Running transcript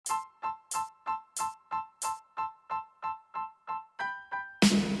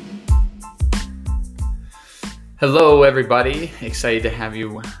Hello, everybody. Excited to have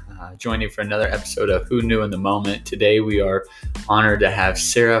you joining for another episode of Who Knew in the Moment. Today, we are honored to have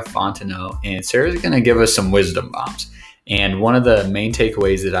Sarah Fontenot, and Sarah's going to give us some wisdom bombs. And one of the main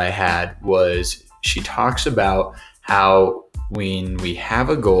takeaways that I had was she talks about how when we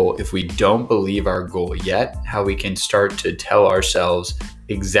have a goal, if we don't believe our goal yet, how we can start to tell ourselves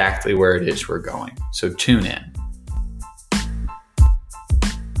exactly where it is we're going. So tune in.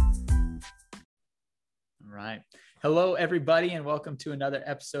 Hello, everybody, and welcome to another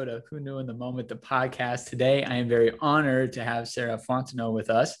episode of Who Knew in the Moment, the podcast. Today, I am very honored to have Sarah Fontenot with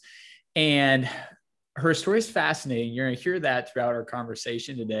us, and her story is fascinating. You're going to hear that throughout our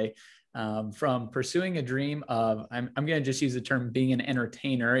conversation today. From pursuing a dream of, I'm going to just use the term being an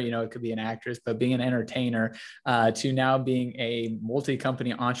entertainer, it could be an actress, but being an entertainer, to now being a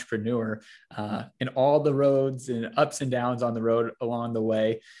multi-company entrepreneur, in all the roads and ups and downs on the road along the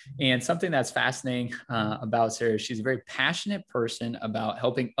way. And something that's fascinating about Sarah, she's a very passionate person about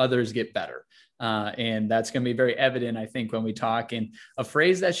helping others get better. And that's going to be very evident, I think, when we talk. And a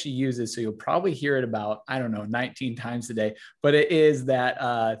phrase that she uses, so you'll probably hear it about, 19 times a day, but it is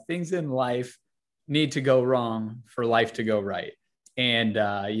that things in life need to go wrong for life to go right. And,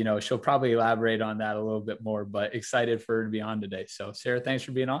 she'll probably elaborate on that a little bit more, but excited for her to be on today. So, Sarah, thanks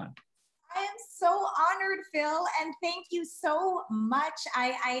for being on. I am so honored, Phil, and thank you so much.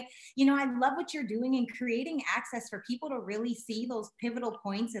 I love what you're doing in creating access for people to really see those pivotal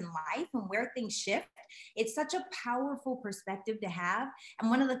points in life and where things shift. It's such a powerful perspective to have. And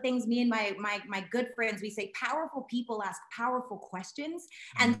one of the things me and my good friends, we say powerful people ask powerful questions.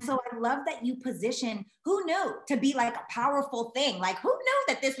 And so I love that you position who knew to be like a powerful thing. Like, who knew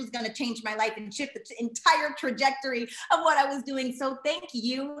that this was going to change my life and shift the entire trajectory of what I was doing? So thank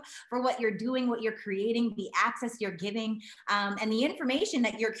you for what you're doing, what you're creating, the access you're giving, and the information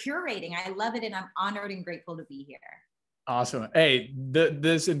that you're curating. I love it, and I'm honored and grateful to be here. Awesome. Hey,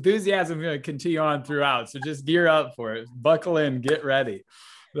 this enthusiasm is going to continue on throughout. So just gear up for it. Buckle in, get ready.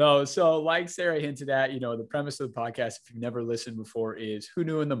 So like Sarah hinted at, the premise of the podcast, if you've never listened before, is who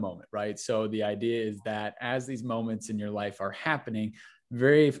knew in the moment, right? So the idea is that as these moments in your life are happening,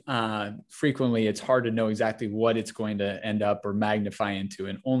 very frequently, it's hard to know exactly what it's going to end up or magnify into.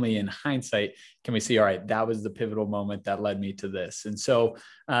 And only in hindsight can we see, all right, that was the pivotal moment that led me to this. And so,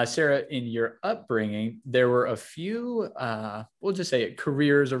 Sarah, in your upbringing, there were a few, we'll just say it,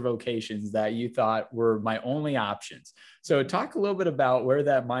 careers or vocations that you thought were my only options. So talk a little bit about where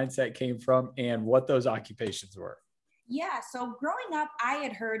that mindset came from and what those occupations were. Yeah. So growing up, I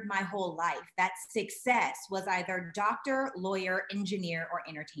had heard my whole life that success was either doctor, lawyer, engineer, or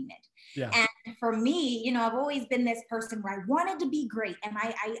entertainment. Yeah. And for me, I've always been this person where I wanted to be great. And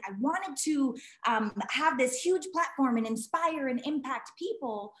I wanted to have this huge platform and inspire and impact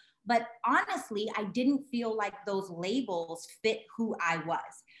people. But honestly, I didn't feel like those labels fit who I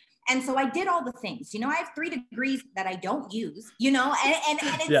was. And so I did all the things, I have 3 degrees that I don't use, and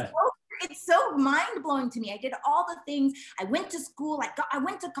it's yeah. It's so mind-blowing to me. I did all the things. I went to school. I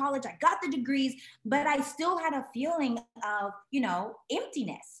went to college. I got the degrees, but I still had a feeling of,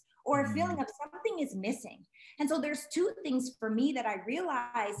 emptiness or a feeling of something is missing. And so there's 2 things for me that I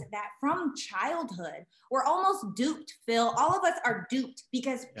realized that from childhood, we're almost duped, Phil. All of us are duped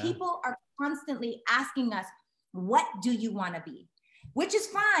because people are constantly asking us, what do you want to be? Which is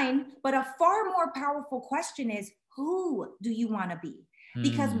fine, but a far more powerful question is, who do you want to be?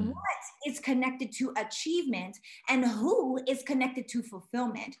 Because what is connected to achievement and who is connected to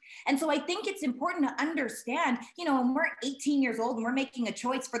fulfillment. And so I think it's important to understand, when we're 18 years old and we're making a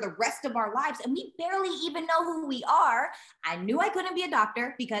choice for the rest of our lives and we barely even know who we are. I knew I couldn't be a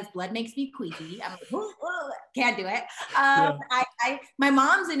doctor because blood makes me queasy. I'm like, can't do it. My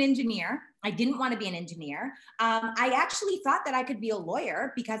mom's an engineer. I didn't want to be an engineer. I actually thought that I could be a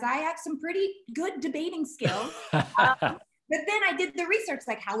lawyer because I have some pretty good debating skills. But then I did the research,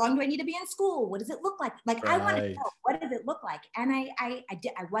 like, how long do I need to be in school? What does it look like? Like, right. I want to know, what does it look like? And I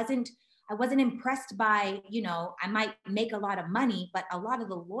wasn't impressed by, I might make a lot of money, but a lot of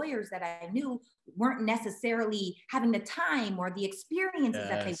the lawyers that I knew weren't necessarily having the time or the experiences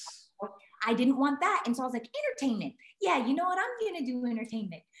that they wanted. I didn't want that. And so I was like, entertainment. Yeah, you know what? I'm going to do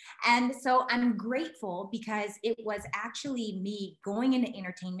entertainment. And so I'm grateful because it was actually me going into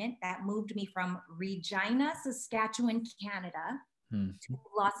entertainment that moved me from Regina, Saskatchewan, Canada, to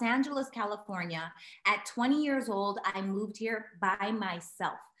Los Angeles, California. At 20 years old, I moved here by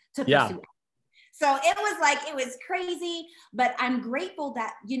myself to pursue it. So it was crazy, but I'm grateful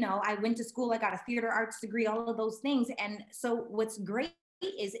that, I went to school, I got a theater arts degree, all of those things. And so what's great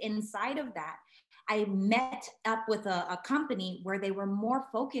is inside of that, I met up with a company where they were more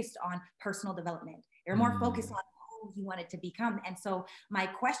focused on personal development You're more focused on who you wanted to become. And so my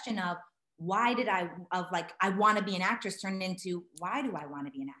question of why did I want to be an actress turned into, why do I want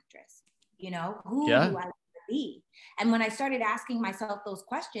to be an actress? You know, who do I want to be? And when I started asking myself those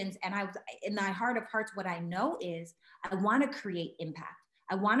questions, and I was in my heart of hearts, what I know is I want to create impact.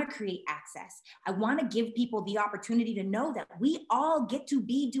 I want to create access. I want to give people the opportunity to know that we all get to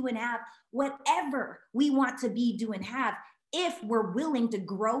be, do, and have whatever we want to be, do, and have if we're willing to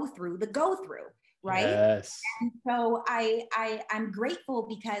grow through the go through, right? Yes. And so I'm grateful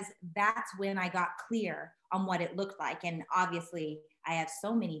because that's when I got clear on what it looked like. And obviously I have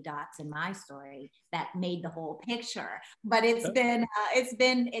so many dots in my story that made the whole picture, but it's been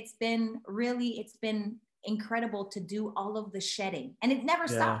incredible to do all of the shedding, and it never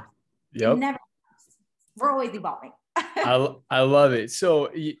stops. Yep. It never stops. We're always evolving. I love it.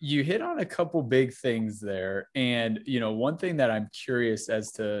 So you hit on a couple big things there. And, you know, one thing that I'm curious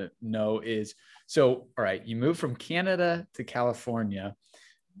as to know is, so, all right, you moved from Canada to California.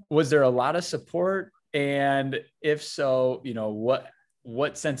 Was there a lot of support? And if so, you know,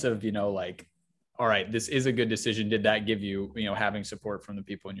 what sense of, you know, like, all right, this is a good decision. Did that give you, you know, having support from the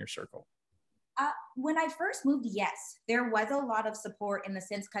people in your circle? When I first moved, yes, there was a lot of support in the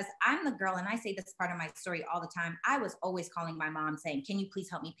sense, because I'm the girl, and I say this part of my story all the time. I was always calling my mom saying, can you please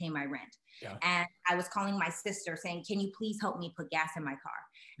help me pay my rent? Yeah. And I was calling my sister saying, can you please help me put gas in my car?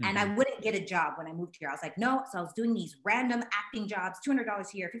 Mm-hmm. And I wouldn't get a job when I moved here. I was like, no. So I was doing these random acting jobs, $200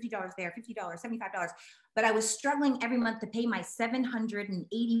 here, $50 there, $50, $75. But I was struggling every month to pay my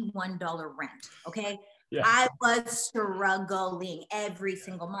 $781 rent. Okay. Yeah. I was struggling every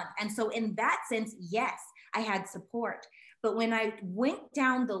single month. And so in that sense, yes, I had support. But when I went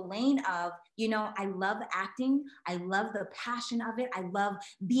down the lane of, you know, I love acting, I love the passion of it, I love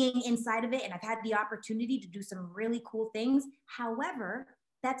being inside of it, and I've had the opportunity to do some really cool things. However,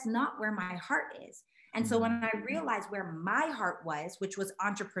 that's not where my heart is. And so when I realized where my heart was, which was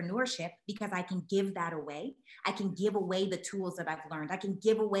entrepreneurship, because I can give that away. I can give away the tools that I've learned. I can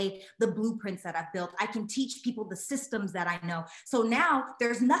give away the blueprints that I've built. I can teach people the systems that I know. So now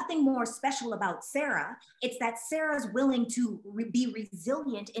there's nothing more special about Sarah. It's that Sarah's willing to be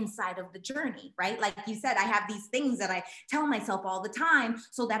resilient inside of the journey, right? Like you said, I have these things that I tell myself all the time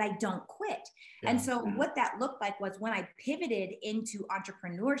so that I don't quit. Yeah. And so what that looked like was when I pivoted into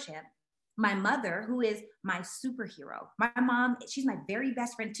entrepreneurship, my mother, who is my superhero, my mom, she's my very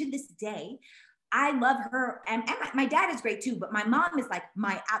best friend to this day. I love her. And my dad is great too, but my mom is like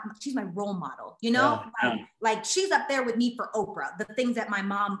she's my role model, you know, like she's up there with me for Oprah, the things that my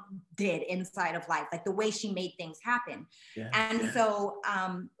mom did inside of life, like the way she made things happen. Yeah. And so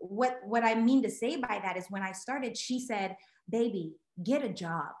what I mean to say by that is when I started, she said, baby, get a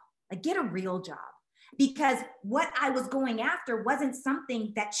job, like get a real job. Because what I was going after wasn't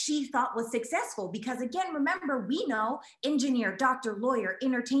something that she thought was successful. Because again, remember, we know engineer, doctor, lawyer,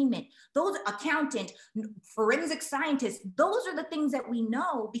 entertainment, those accountant, forensic scientist, those are the things that we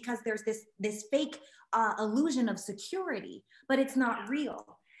know because there's this fake illusion of security, but it's not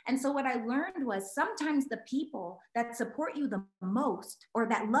real. And so what I learned was sometimes the people that support you the most or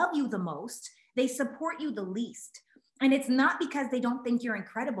that love you the most, they support you the least. And it's not because they don't think you're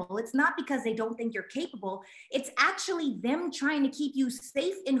incredible. It's not because they don't think you're capable. It's actually them trying to keep you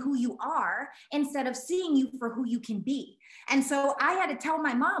safe in who you are instead of seeing you for who you can be. And so I had to tell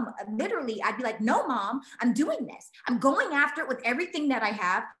my mom, literally, I'd be like, no, Mom, I'm doing this. I'm going after it with everything that I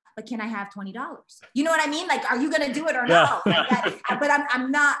have. But can I have $20? You know what I mean? Like, are you going to do it or no? But I'm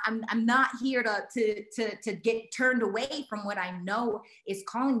not here to get turned away from what I know is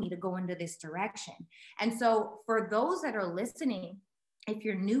calling me to go into this direction. And so for those that are listening, if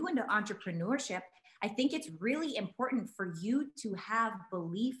you're new into entrepreneurship, I think it's really important for you to have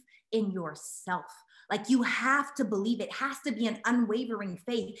belief in yourself. Like you have to believe. It has to be an unwavering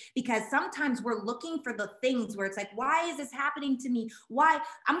faith, because sometimes we're looking for the things where it's like, why is this happening to me? Why?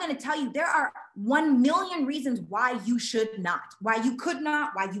 I'm going to tell you, there are 1 million reasons why you should not, why you could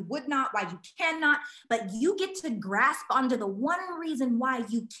not, why you would not, why you cannot, but you get to grasp onto the one reason why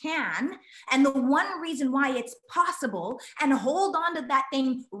you can and the one reason why it's possible, and hold on to that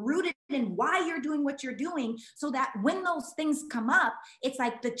thing rooted in why you're doing what you're doing, so that when those things come up, it's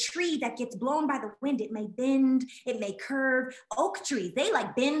like the tree that gets blown by the wind. It may bend, it may curve. Oak trees, they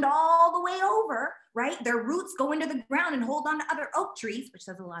like bend all the way over, right? Their roots go into the ground and hold on to other oak trees, which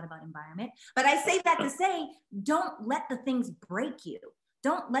says a lot about environment. But I say that to say, don't let the things break you.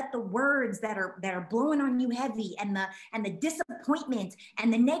 Don't let the words that are blowing on you heavy, and the disappointment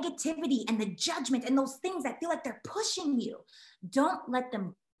and the negativity and the judgment and those things that feel like they're pushing you, don't let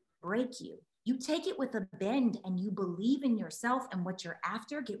them break you. You take it with a bend and you believe in yourself and what you're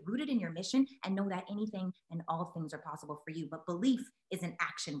after, get rooted in your mission, and know that anything and all things are possible for you. But belief is an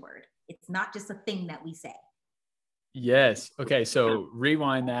action word. It's not just a thing that we say. Yes. Okay. So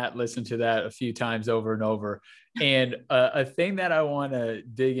rewind that, listen to that a few times over and over. And a thing that I want to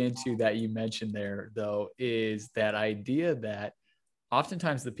dig into that you mentioned there, though, is that idea that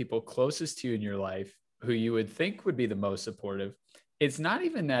oftentimes the people closest to you in your life, who you would think would be the most supportive, it's not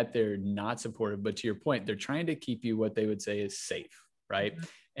even that they're not supportive, but to your point, they're trying to keep you what they would say is safe, right? Mm-hmm.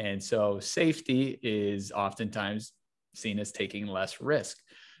 And so safety is oftentimes seen as taking less risk.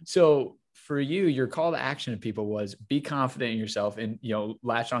 So for you, your call to action to people was be confident in yourself and,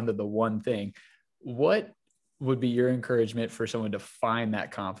 latch onto the one thing. What would be your encouragement for someone to find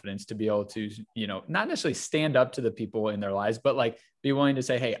that confidence to be able to, not necessarily stand up to the people in their lives, but like be willing to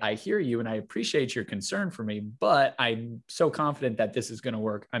say, hey, I hear you and I appreciate your concern for me, but I'm so confident that this is going to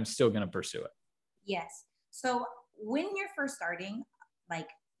work. I'm still going to pursue it. Yes. So when you're first starting,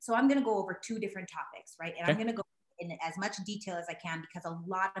 so I'm going to go over two different topics, right? And okay. I'm going to go in as much detail as I can because a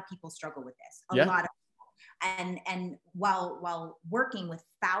lot of people struggle with this. A lot of people. And while working with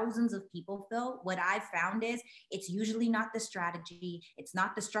thousands of people, Phil, what I've found is it's usually not the strategy. It's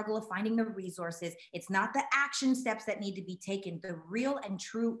not the struggle of finding the resources. It's not the action steps that need to be taken. The real and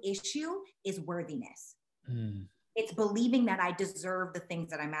true issue is worthiness. It's believing that I deserve the things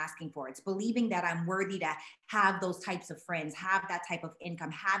that I'm asking for. It's believing that I'm worthy to have those types of friends, have that type of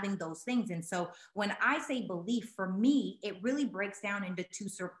income, having those things. And so when I say belief, for me, it really breaks down into two,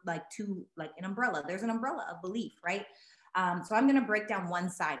 like an umbrella. There's an umbrella of belief, right? So I'm going to break down one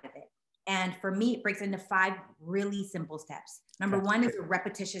side of it. And for me, it breaks into 5 really simple steps. Number one is a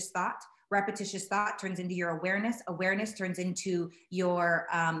repetitious thought. Repetitious thought turns into your awareness. Awareness turns into your,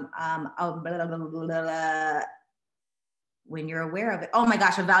 when you're aware of it. Oh my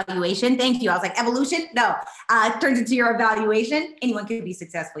gosh, evaluation. Thank you. I was like, evolution? No, it turns into your evaluation. Anyone can be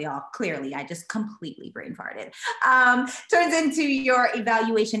successful, y'all. Clearly, I just completely brain farted. Turns into your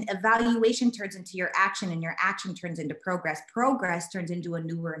evaluation. Evaluation turns into your action, and your action turns into progress. Progress turns into a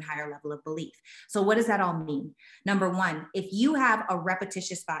newer and higher level of belief. So what does that all mean? Number one, if you have a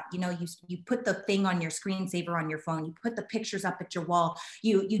repetitious thought, you put the thing on your screensaver on your phone, you put the pictures up at your wall,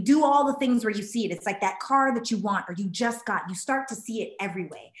 you do all the things where you see it. It's like that car that you want or you just got. You start to see it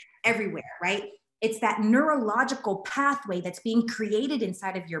everywhere, right? It's that neurological pathway that's being created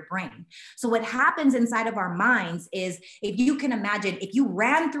inside of your brain. So what happens inside of our minds is, if you can imagine, if you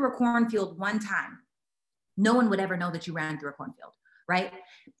ran through a cornfield one time, no one would ever know that you ran through a cornfield, right?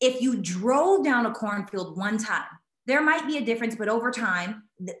 If you drove down a cornfield one time, there might be a difference, but over time,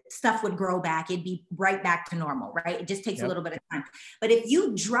 stuff would grow back. It'd be right back to normal, right? It just takes a little bit of time. But if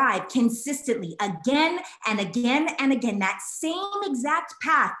you drive consistently again and again and again, that same exact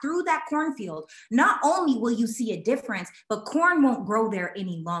path through that cornfield, not only will you see a difference, but corn won't grow there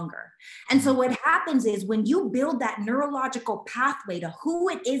any longer. And so what happens is, when you build that neurological pathway to who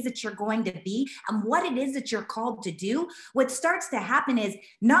it is that you're going to be and what it is that you're called to do, what starts to happen is,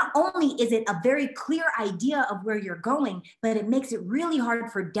 not only is it a very clear idea of where you're going, but it makes it really hard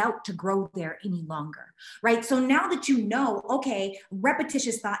for doubt to grow there any longer, right? So now that you know, okay,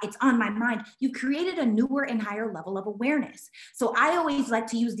 repetitious thought, it's on my mind, you created a newer and higher level of awareness. So I always like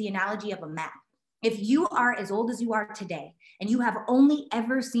to use the analogy of a map. If you are as old as you are today, and you have only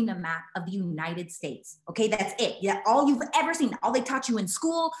ever seen a map of the United States, okay, that's it. Yeah, all you've ever seen, all they taught you in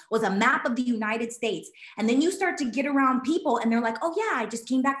school was a map of the United States. And then you start to get around people and they're like, oh yeah, I just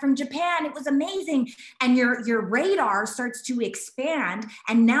came back from Japan. It was amazing. And your radar starts to expand.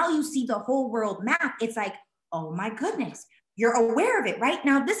 And now you see the whole world map. It's like, oh my goodness, you're aware of it, right?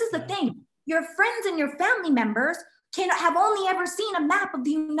 Now, this is the thing. Your friends and your family members have only ever seen a map of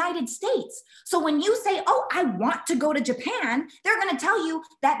the United States. So when you say, oh, I want to go to Japan, they're going to tell you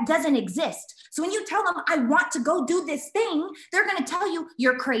that doesn't exist. So when you tell them, I want to go do this thing, they're going to tell you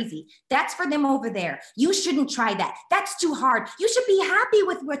you're crazy. That's for them over there. You shouldn't try that. That's too hard. You should be happy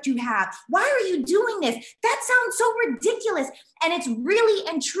with what you have. Why are you doing this? That sounds so ridiculous. And it's really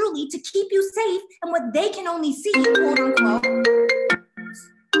and truly to keep you safe and what they can only see, quote unquote.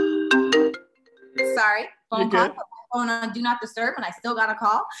 Sorry, phone call. Phone on do not disturb, and I still got a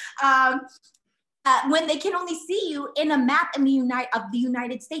call. When they can only see you in a map in the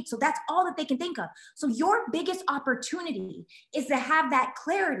United States. So that's all that they can think of. So your biggest opportunity is to have that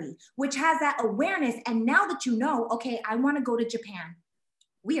clarity, which has that awareness. And now that you know, okay, I want to go to Japan.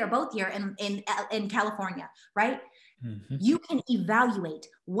 We are both here in California, right? Mm-hmm. You can evaluate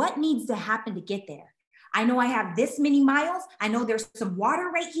what needs to happen to get there. I know I have this many miles. I know there's some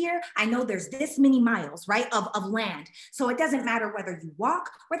water right here. I know there's this many miles, right, of land. So it doesn't matter whether you walk,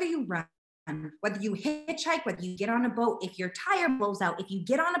 whether you run, whether you hitchhike, whether you get on a boat, if your tire blows out, if you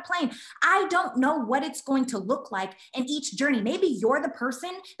get on a plane, I don't know what it's going to look like in each journey. Maybe you're the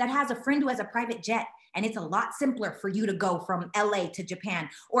person that has a friend who has a private jet and it's a lot simpler for you to go from LA to Japan.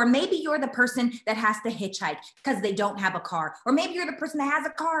 Or maybe you're the person that has to hitchhike because they don't have a car. Or maybe you're the person that has a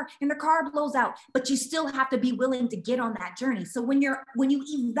car and the car blows out, but you still have to be willing to get on that journey. So when you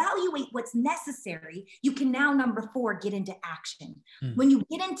evaluate what's necessary, you can now, number 4, get into action. When you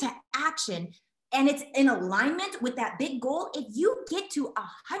get into action and it's in alignment with that big goal, if you get to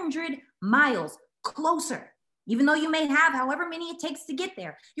 100 miles closer, even though you may have however many it takes to get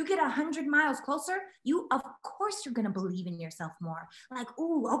there, you get 100 miles closer, of course, you're going to believe in yourself more. Like,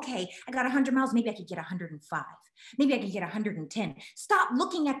 ooh, okay, I got 100 miles. Maybe I could get 105. Maybe I could get 110. Stop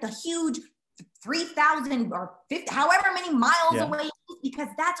looking at the huge 3,000 or 50, however many miles away, because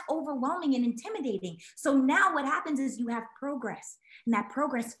that's overwhelming and intimidating. So now what happens is you have progress, and that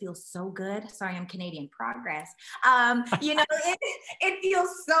progress feels so good. Sorry, I'm Canadian. Progress. It feels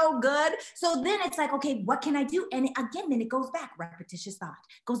so good. So then it's like, okay, what can I do? And again, then it goes back, repetitious thought,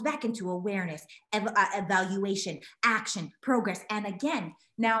 goes back into awareness, evaluation, action, progress. And again,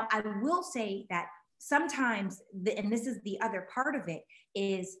 now I will say that sometimes, and this is the other part of it,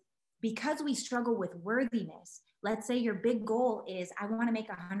 is because we struggle with worthiness. Let's say your big goal is, I want to make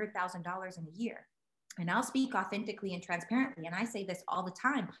 $100,000 in a year. And I'll speak authentically and transparently. And I say this all the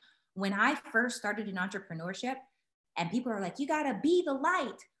time. When I first started in entrepreneurship and people are like, you got to be the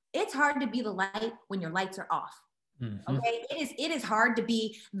light. It's hard to be the light when your lights are off. Mm-hmm. Okay. It is hard to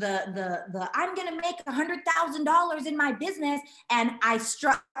be the I'm going to make $100,000 in my business. And I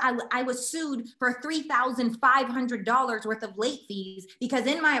was sued for $3,500 worth of late fees because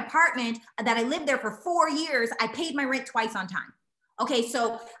in my apartment that I lived there for 4 years, I paid my rent twice on time. Okay.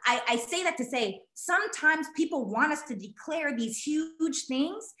 So I say that to say, sometimes people want us to declare these huge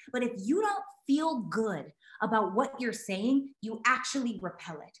things, but if you don't feel good about what you're saying, you actually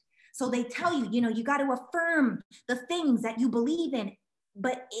repel it. So they tell you, you got to affirm the things that you believe in,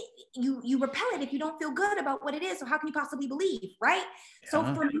 but you repel it if you don't feel good about what it is. So how can you possibly believe, right? Yeah.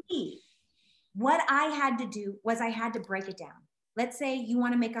 So for me, what I had to do was I had to break it down. Let's say you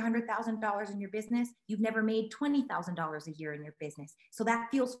want to make $100,000 in your business. You've never made $20,000 a year in your business. So that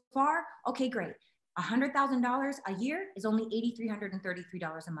feels far. Okay, great. $100,000 a year is only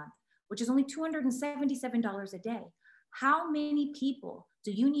 $8,333 a month, which is only $277 a day. How many people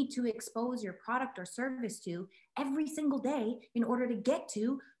do you need to expose your product or service to every single day in order to get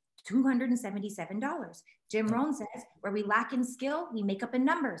to $277? Jim Rohn says, where we lack in skill, we make up in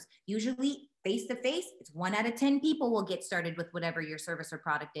numbers. Usually face-to-face, it's 1 out of 10 people will get started with whatever your service or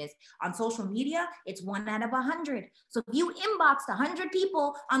product is. On social media, it's 1 out of 100. So if you inboxed 100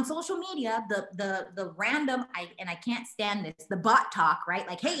 people on social media, the random, I can't stand this, the bot talk, right?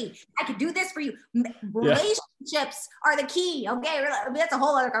 Like, hey, I could do this for you. Relationships are the key. Okay, that's a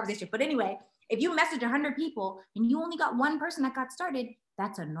whole other conversation. But anyway, if you message 100 people and you only got 1 person that got started,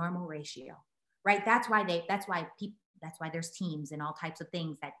 that's a normal ratio, right? That's why there's teams and all types of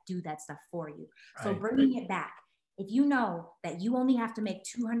things that do that stuff for you. Right. So bringing it back, if you know that you only have to make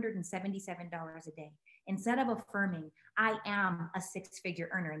 $277 a day, instead of affirming, I am a 6-figure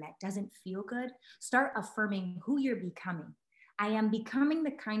earner, and that doesn't feel good, start affirming who you're becoming. I am becoming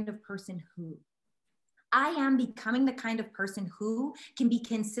the kind of person who. I am becoming the kind of person who can be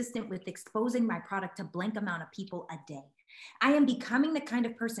consistent with exposing my product to blank amount of people a day. I am becoming the kind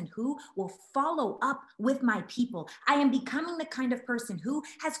of person who will follow up with my people. I am becoming the kind of person who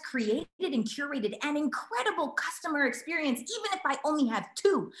has created and curated an incredible customer experience, even if I only have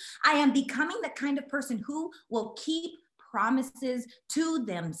 2. I am becoming the kind of person who will keep promises to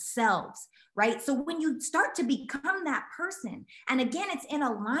themselves, right? So when you start to become that person, and again, it's in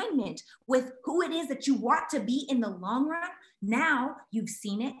alignment with who it is that you want to be in the long run, now you've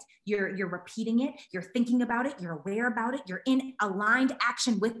seen it, you're repeating it, you're thinking about it, you're aware about it, you're in aligned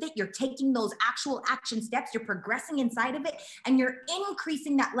action with it, you're taking those actual action steps, you're progressing inside of it, and you're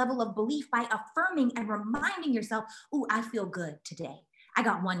increasing that level of belief by affirming and reminding yourself, ooh, I feel good today. I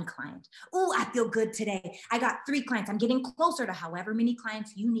got 1 client. Ooh, I feel good today. I got 3 clients. I'm getting closer to however many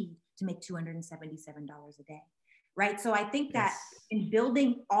clients you need to make $277 a day, right? So I think that in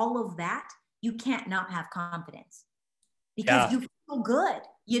building all of that, you can't not have confidence because you feel good,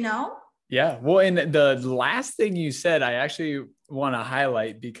 Yeah. Well, and the last thing you said, I actually want to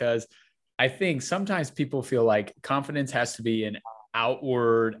highlight because I think sometimes people feel like confidence has to be an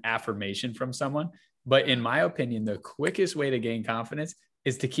outward affirmation from someone. But in my opinion, the quickest way to gain confidence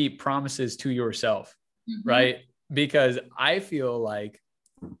is to keep promises to yourself, right? Because I feel like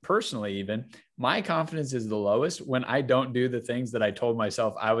personally, even my confidence is the lowest when I don't do the things that I told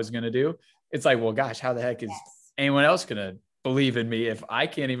myself I was going to do. It's like, well, gosh, how the heck is anyone else going to believe in me if I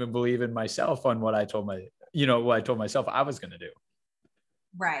can't even believe in myself on what I told myself I was going to do.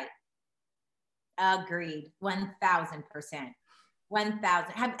 Right. Agreed. 1000%.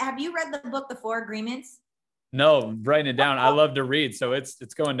 1000. Have you read the book, The Four Agreements? No, I'm writing it down. I love to read. So it's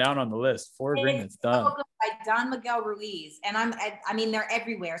going down on the list. Four Agreements, done. By Don Miguel Ruiz. And I mean, they're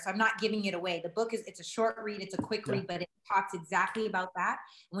everywhere. So I'm not giving it away. The book it's a short read. It's a quick read, but it talks exactly about that.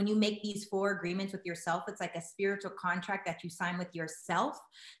 When you make these 4 agreements with yourself, it's like a spiritual contract that you sign with yourself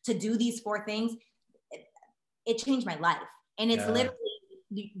to do these 4 things. It changed my life. And it's literally,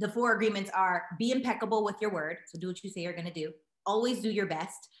 the 4 agreements are: be impeccable with your word. So do what you say you're going to do. Always do your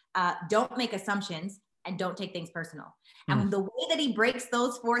best. Don't make assumptions, and don't take things personal. And the way that he breaks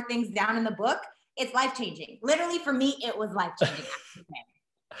those 4 things down in the book, it's life-changing. Literally for me, it was life-changing.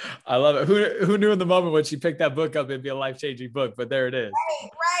 I love it. Who knew in the moment when she picked that book up, it'd be a life-changing book, but there it is.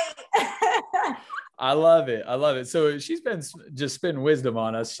 Right. I love it. I love it. So she's been just spitting wisdom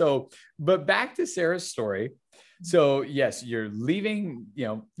on us. So, but back to Sarah's story. So yes, you're leaving,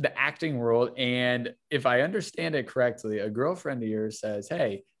 the acting world. And if I understand it correctly, a girlfriend of yours says,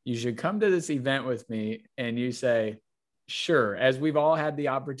 hey, you should come to this event with me. And you say, sure. As we've all had the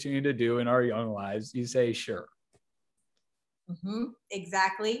opportunity to do in our young lives, you say, sure. Mm-hmm.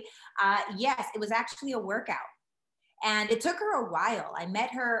 Exactly. Yes, it was actually a workout. And it took her a while. I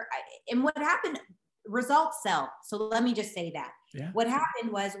met her, and what happened, results sell. So let me just say that. Yeah. What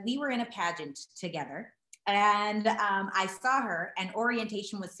happened was we were in a pageant together. And I saw her, and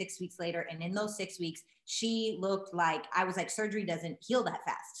orientation was 6 weeks later. And in those 6 weeks, she looked like, I was like, surgery doesn't heal that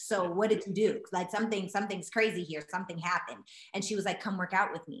fast. So what did you do? Like something's crazy here. Something happened. And she was like, come work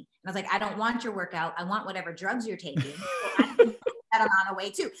out with me. And I was like, I don't want your workout. I want whatever drugs you're taking. That amount of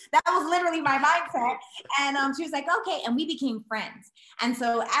weight too. That was literally my mindset. And she was like, okay. And we became friends. And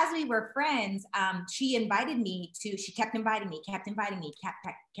so as we were friends, she invited me she kept inviting me.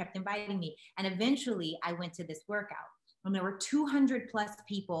 And eventually I went to this workout. And there were 200 plus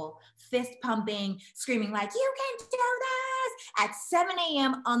people fist pumping, screaming like, you can do this at 7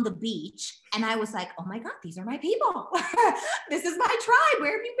 a.m. on the beach. And I was like, oh my God, these are my people. This is my tribe.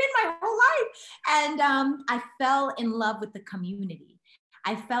 Where have you been my whole life? And I fell in love with the community.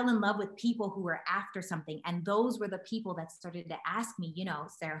 I fell in love with people who were after something. And those were the people that started to ask me,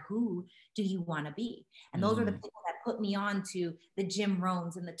 Sarah, who do you want to be? And those were the people that put me on to the Jim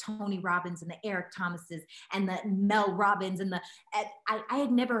Rohns and the Tony Robbins and the Eric Thomases and the Mel Robbins. And I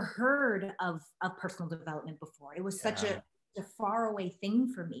had never heard of personal development before. It was such a far away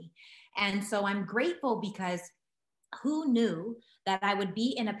thing for me. And so I'm grateful, because who knew that I would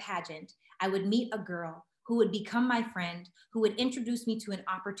be in a pageant, I would meet a girl who would become my friend, who would introduce me to an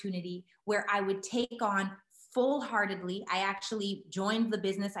opportunity where I would take on full-heartedly. I actually joined the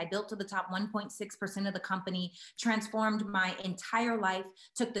business. I built to the top 1.6% of the company, transformed my entire life,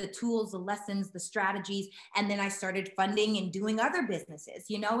 took the tools, the lessons, the strategies, and then I started funding and doing other businesses,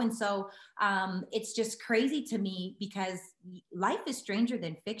 And so it's just crazy to me, because life is stranger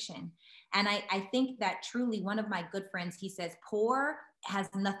than fiction. And I think that truly, one of my good friends, he says, poor has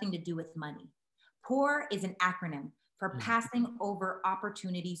nothing to do with money. POUR is an acronym for passing over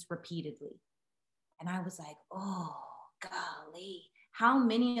opportunities repeatedly. And I was like, oh, golly, how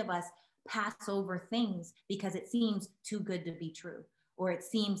many of us pass over things because it seems too good to be true, or it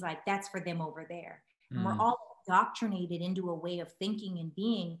seems like that's for them over there. And we're all indoctrinated into a way of thinking and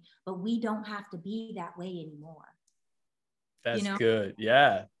being, but we don't have to be that way anymore. That's good.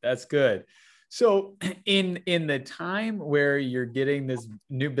 Yeah, that's good. So in the time where you're getting this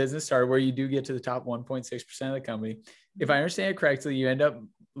new business started, where you do get to the top 1.6% of the company, if I understand it correctly, you end up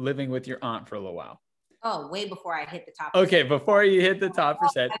living with your aunt for a little while. Oh, way before I hit the top. Okay, before you hit the top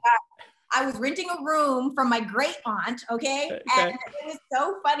percent. I was renting a room from my great aunt, okay? And it was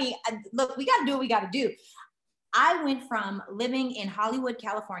so funny. Look, we got to do what we got to do. I went from living in Hollywood,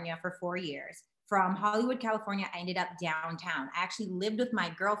 California for 4 years. From Hollywood, California, I ended up downtown. I actually lived with my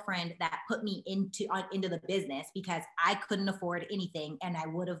girlfriend that put me into the business, because I couldn't afford anything and I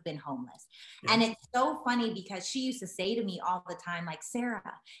would have been homeless. Yes. And it's so funny, because she used to say to me all the time, like,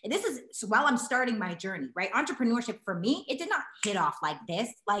 Sarah, and this is while I'm starting my journey, right? Entrepreneurship for me, it did not hit off like this.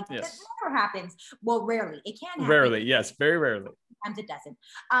 Like, yes. This never happens. Well, rarely. It can happen. Rarely, yes, very rarely. Sometimes it doesn't.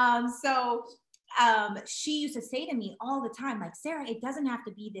 She used to say to me all the time, like, Sarah, it doesn't have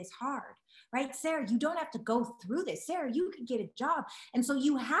to be this hard. right? Sarah, you don't have to go through this. Sarah, you could get a job. And so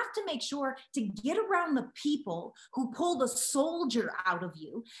you have to make sure to get around the people who pull the soldier out of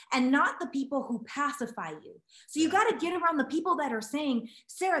you and not the people who pacify you. So you got to get around the people that are saying,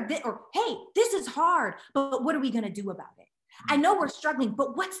 Sarah, or hey, this is hard, but what are we going to do about it? I know we're struggling,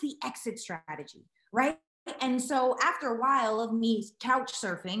 but what's the exit strategy, right? And so after a while of me couch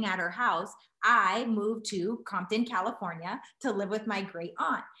surfing at her house, I moved to Compton, California to live with my great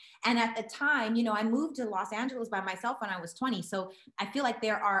aunt. And at the time, you know, I moved to Los Angeles by myself when I was 20. So I feel like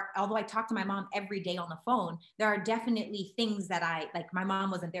there are, although I talk to my mom every day on the phone, there are definitely things that like my mom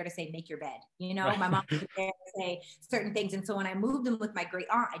wasn't there to say, make your bed, you know, my mom was there to say certain things. And so when I moved in with my great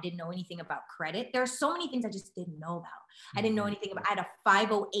aunt, I didn't know anything about credit. There are so many things I just didn't know about. I didn't know anything about, I had a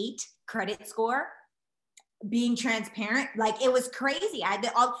 508 credit score. Being transparent, like it was crazy. I did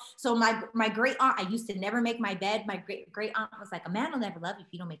all, so my great aunt, I used to never make my bed. My great aunt was like, a man will never love you if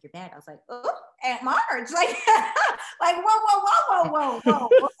you don't make your bed. I was like, oh, Aunt Marge, like, like whoa.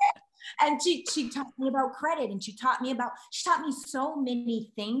 And she taught me about credit, and she taught me so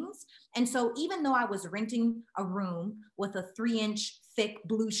many things. And so even though I was renting a room with a 3-inch thick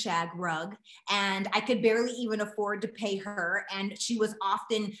blue shag rug, and I could barely even afford to pay her, and she was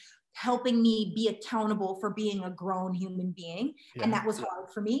often helping me be accountable for being a grown human being. Yeah. And that was hard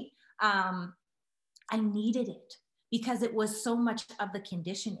for me. I needed it because it was so much of the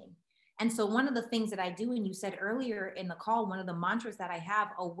conditioning. And so one of the things that I do, and you said earlier in the call, one of the mantras that I have,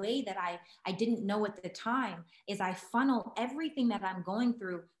 a way that I didn't know at the time, is I funnel everything that I'm going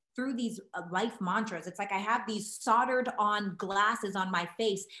through these life mantras. It's like I have these soldered on glasses on my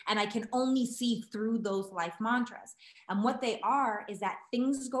face, and I can only see through those life mantras. And what they are is that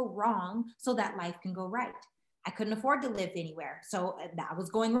things go wrong so that life can go right. I couldn't afford to live anywhere, so that was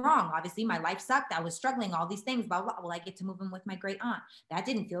going wrong. Obviously, my life sucked. I was struggling, all these things, blah, blah. Well, I get to move in with my great aunt. That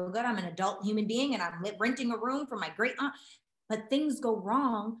didn't feel good. I'm an adult human being, and I'm renting a room for my great aunt. But things go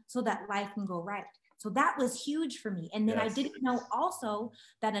wrong so that life can go right. So that was huge for me. And then yes. I didn't know also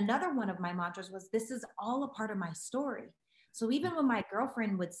that another one of my mantras was, this is all a part of my story. So even when my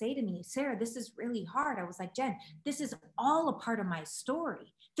girlfriend would say to me, Sarah, this is really hard, I was like, Jen, this is all a part of my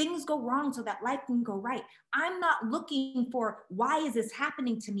story. Things go wrong so that life can go right. I'm not looking for, why is this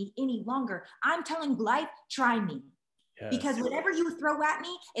happening to me any longer? I'm telling life, try me. Yes. Because whatever you throw at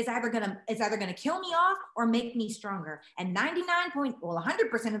me is either gonna kill me off or make me stronger. And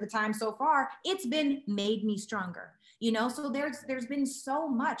 100% of the time so far, it's been made me stronger. You know, so there's been so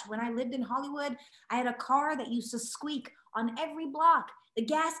much. When I lived in Hollywood, I had a car that used to squeak on every block. The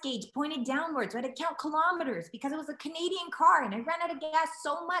gas gauge pointed downwards. I had to count kilometers because it was a Canadian car, and I ran out of gas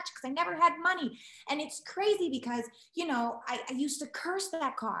so much because I never had money. And it's crazy because, you know, I used to curse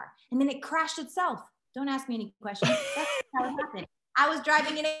that car, and then it crashed itself. Don't ask me any questions. That's how it happened. I was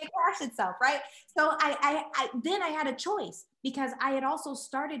driving and it crashed itself, right? So then I had a choice because I had also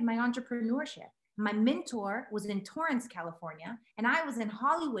started my entrepreneurship. My mentor was in Torrance, California, and I was in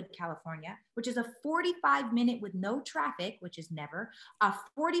Hollywood, California, which is a 45-minute with no traffic, which is never, a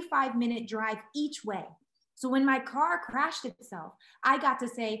 45-minute drive each way. So when my car crashed itself, I got to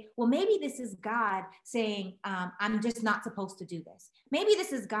say, well, maybe this is God saying, I'm just not supposed to do this. Maybe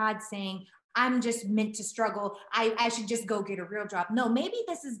this is God saying, I'm just meant to struggle. I should just go get a real job. No, maybe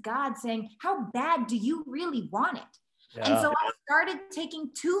this is God saying, how bad do you really want it? Yeah. And so I started taking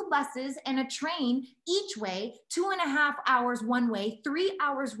 2 buses and a train each way, 2.5 hours one way, 3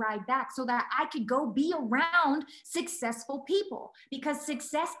 hours ride back, so that I could go be around successful people, because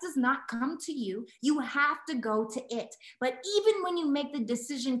success does not come to you. You have to go to it. But even when you make the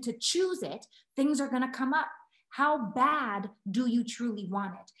decision to choose it, things are going to come up. How bad do you truly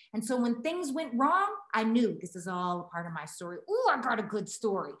want it? And so when things went wrong, I knew this is all a part of my story. Ooh, I got a good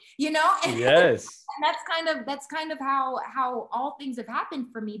story, you know? Yes. And that's kind of how all things have happened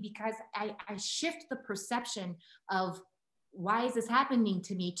for me, because I shift the perception of why is this happening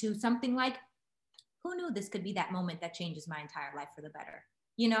to me to something like, who knew this could be that moment that changes my entire life for the better,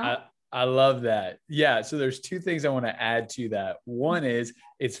 you know? I love that. Yeah. So there's 2 things I want to add to that. One is,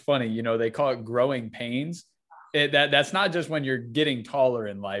 it's funny, you know, they call it growing pains. That's not just when you're getting taller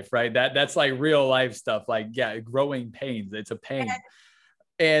in life, right? That's like real life stuff. Like, yeah, growing pains. It's a pain.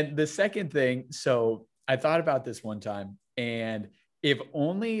 And the second thing, so I thought about this one time, and if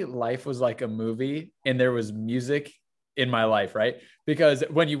only life was like a movie and there was music in my life, right? Because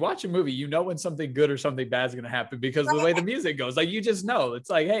when you watch a movie, you know when something good or something bad is going to happen because of the way the music goes. Like, you just know. It's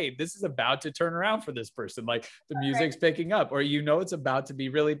like, hey, this is about to turn around for this person. Like, the music's picking up, or you know it's about to be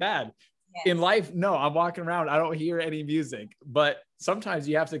really bad. in life, no, I'm walking around, I don't hear any music, but sometimes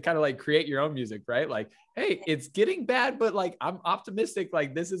you have to kind of like create your own music, right? Like, hey, it's getting bad, but like, I'm optimistic.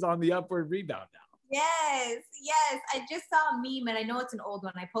 Like this is on the upward rebound now. Yes, yes. I just saw a meme, and I know it's an old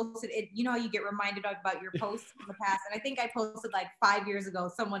one. I posted it. You know, you get reminded about your posts in the past. And I think I posted like 5 years ago,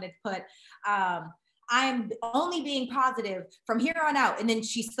 someone had put, I'm only being positive from here on out. And then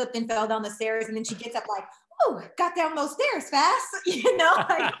she slipped and fell down the stairs. And then she gets up like, oh, got down those stairs fast. You know,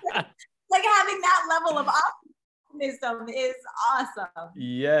 like having that level of optimism is awesome.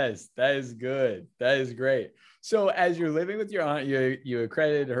 Yes, that is good. That is great. So as you're living with your aunt, you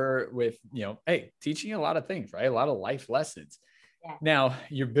accredited her with, hey, teaching you a lot of things, right? A lot of life lessons. Yeah. Now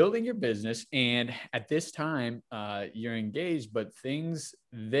you're building your business, and at this time, you're engaged, but things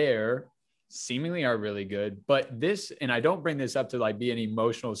there seemingly are really good. But this, and I don't bring this up to like be an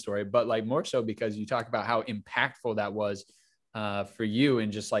emotional story, but like more so because you talk about how impactful that was for you,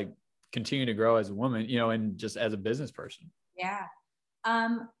 and just like continue to grow as a woman, and just as a business person. Yeah.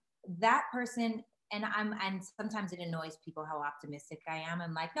 That person, and sometimes it annoys people how optimistic I am.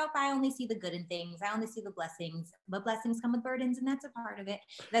 I'm like, nope, I only see the good in things. I only see the blessings, but blessings come with burdens, and that's a part of it.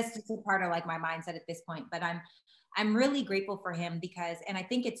 That's just a part of like my mindset at this point. But I'm really grateful for him because, and I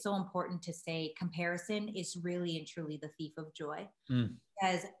think it's so important to say, comparison is really and truly the thief of joy.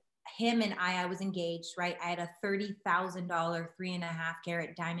 Because him and I was engaged, right? I had a $30,000, 3.5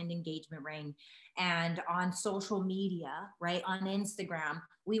 carat diamond engagement ring. And on social media, right? On Instagram,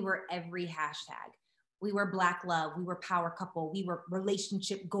 we were every hashtag. We were Black love. We were power couple. We were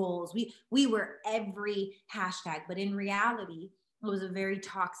relationship goals. We were every hashtag. But in reality, it was a very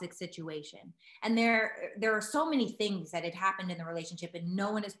toxic situation. And there are so many things that had happened in the relationship, and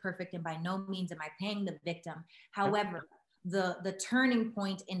no one is perfect. And by no means am I playing the victim. However, the turning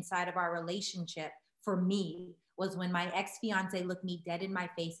point inside of our relationship for me was when my ex-fiance looked me dead in my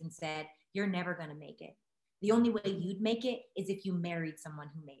face and said, "You're never going to make it. The only way you'd make it is if you married someone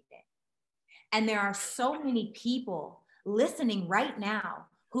who made it." And there are so many people listening right now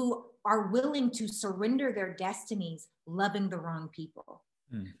who are willing to surrender their destinies loving the wrong people.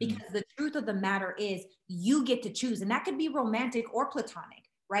 Mm-hmm. Because the truth of the matter is you get to choose, and that could be romantic or platonic,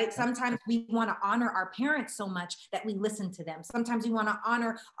 right? Sometimes we want to honor our parents so much that we listen to them. Sometimes we want to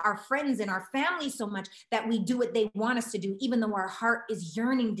honor our friends and our family so much that we do what they want us to do, even though our heart is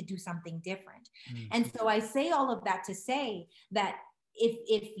yearning to do something different. Mm-hmm. And so I say all of that to say that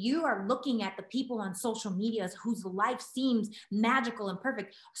if you are looking at the people on social media whose life seems magical and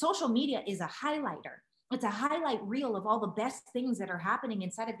perfect, social media is a highlighter. It's a highlight reel of all the best things that are happening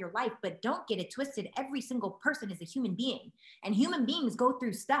inside of your life, but don't get it twisted. Every single person is a human being, and human beings go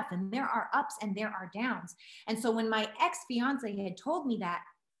through stuff, and there are ups and there are downs. And so when my ex-fiance had told me that,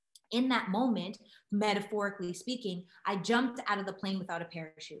 in that moment, metaphorically speaking, I jumped out of the plane without a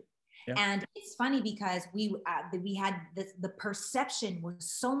parachute. Yeah. And it's funny because we had this, the perception was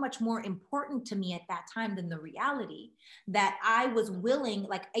so much more important to me at that time than the reality, that I was willing,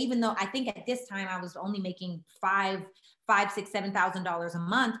 like, even though I think at this time I was only making $5,000, $6,000, $7,000 a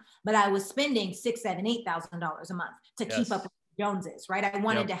month, but I was spending $6,000, $7,000, $8,000 a month to keep up with the Joneses, right? I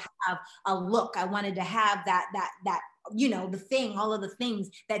wanted to have a look. I wanted to have that, the thing, all of the things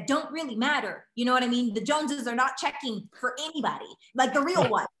that don't really matter. You know what I mean? The Joneses are not checking for anybody, like the real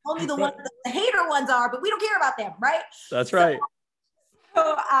ones. Only the ones, the hater ones are, but we don't care about them, right? That's right.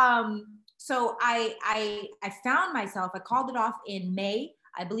 So I found myself, I called it off in May,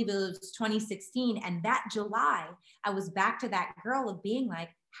 I believe it was 2016. And that July, I was back to that girl of being like,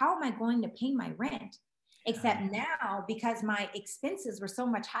 how am I going to pay my rent? Except now, because my expenses were so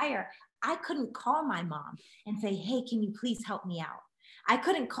much higher, I couldn't call my mom and say, hey, can you please help me out? I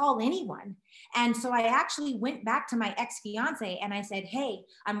couldn't call anyone. And so I actually went back to my ex-fiance and I said, hey,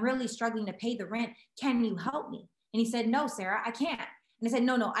 I'm really struggling to pay the rent. Can you help me? And he said, no, Sarah, I can't. And I said,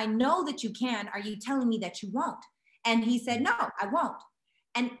 no, I know that you can. Are you telling me that you won't? And he said, no, I won't.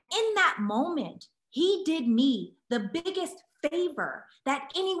 And in that moment, he did me the biggest favor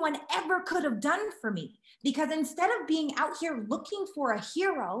that anyone ever could have done for me. Because instead of being out here looking for a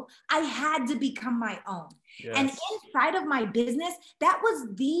hero, I had to become my own. Yes. And inside of my business, that was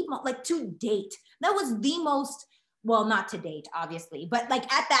to date, that was the most, well, not to date, obviously, but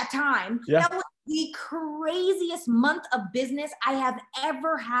like at that time, that was the craziest month of business I have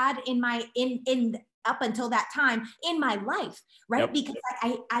ever had in up until that time in my life, right? Yep. Because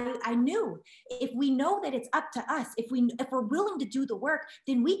I knew if we know that it's up to us, if we're willing to do the work,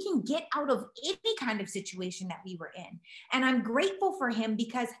 then we can get out of any kind of situation that we were in. And I'm grateful for him,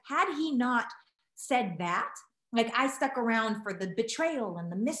 because had he not said that, like, I stuck around for the betrayal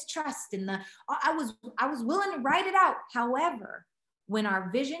and the mistrust and I was willing to write it out. However, when our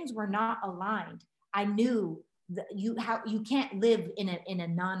visions were not aligned, I knew that you can't live in a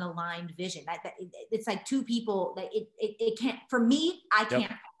non-aligned vision. It's like two people that it can't, for me, I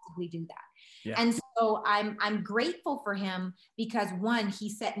can't possibly do that. Yeah. And so I'm grateful for him because one, he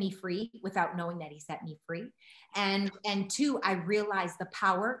set me free without knowing that he set me free. And two, I realized the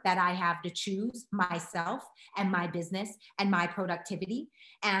power that I have to choose myself and my business and my productivity.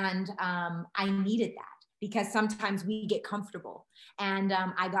 And I needed that because sometimes we get comfortable, and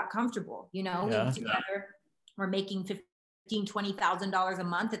I got comfortable, together we're making $15,000-$20,000 a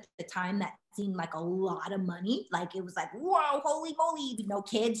month at the time. That seemed like a lot of money. Like it was like, whoa, holy moly, no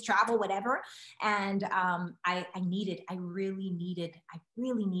kids, travel, whatever. And I really needed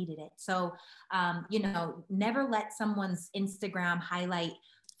it. So, never let someone's Instagram highlight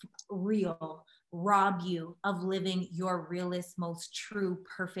reel rob you of living your realest, most true,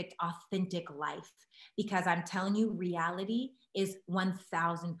 perfect, authentic life. Because I'm telling you, reality is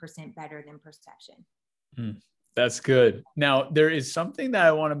 1000% better than perception. That's good. Now, there is something that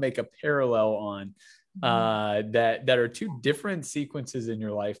I want to make a parallel on that are two different sequences in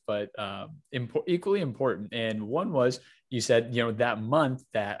your life, but equally important. And one was, you said, that month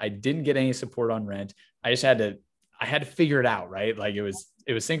that I didn't get any support on rent, I had to figure it out, right? Like it was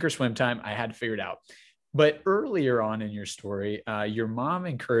sink or swim time. I had to figure it out. But earlier on in your story, your mom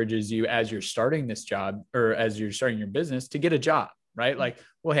encourages you as you're starting this job or as you're starting your business to get a job. Right? Like,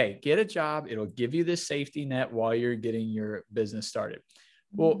 well, hey, get a job. It'll give you this safety net while you're getting your business started.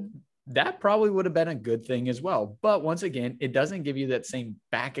 Well, that probably would have been a good thing as well. But once again, it doesn't give you that same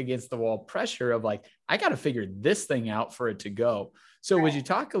back against the wall pressure of like, I got to figure this thing out for it to go. So would you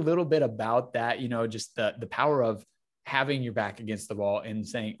talk a little bit about that, just the power of having your back against the wall and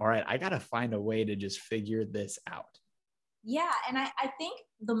saying, all right, I got to find a way to just figure this out. Yeah. And I think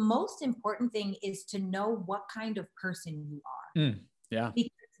the most important thing is to know what kind of person you are. Yeah.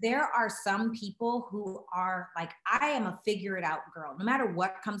 Because there are some people who are like, I am a figure it out girl, no matter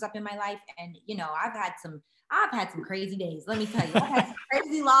what comes up in my life. And, I've had some crazy days. Let me tell you, I've had some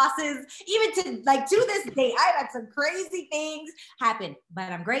crazy losses, even to this day, I've had some crazy things happen,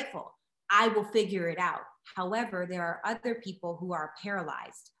 but I'm grateful. I will figure it out. However, there are other people who are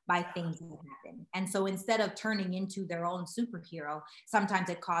paralyzed by things that happen. And so instead of turning into their own superhero, sometimes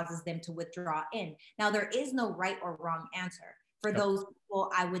it causes them to withdraw in. Now, there is no right or wrong answer. For those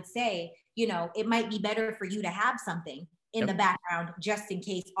people, I would say, it might be better for you to have something in the background just in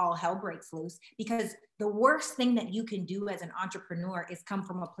case all hell breaks loose, because the worst thing that you can do as an entrepreneur is come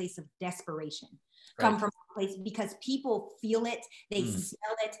from a place of desperation. Come from a place because people feel it, they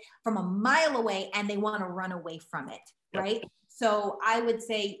smell it from a mile away and they want to run away from it, right? So I would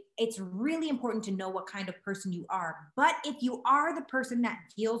say it's really important to know what kind of person you are. But if you are the person that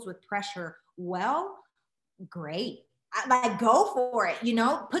deals with pressure well, great. Go for it,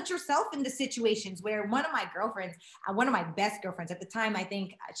 put yourself into situations where one of my best girlfriends at the time, I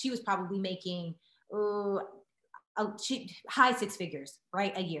think she was probably making high six figures,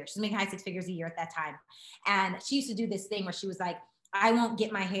 right? A year. She's making high six figures a year at that time. And she used to do this thing where she was like, I won't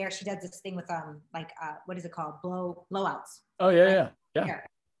get my hair. She does this thing with what is it called? Blowouts. Oh yeah.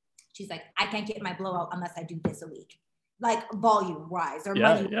 She's like, I can't get my blowout unless I do this a week, like volume wise or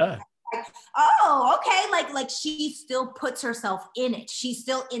money. Yeah. Like, oh, okay. Like she still puts herself in it. She's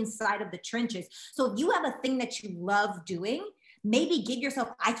still inside of the trenches. So if you have a thing that you love doing, maybe give yourself,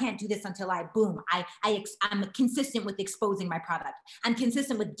 I can't do this until I'm consistent with exposing my product. I'm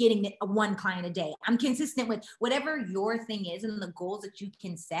consistent with getting one client a day. I'm consistent with whatever your thing is and the goals that you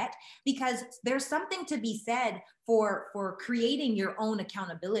can set, because there's something to be said for creating your own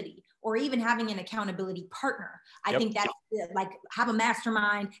accountability, or even having an accountability partner. I think that's have a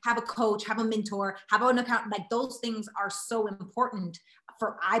mastermind, have a coach, have a mentor, have an account. Like those things are so important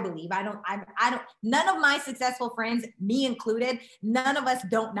I believe. None of my successful friends, me included, none of us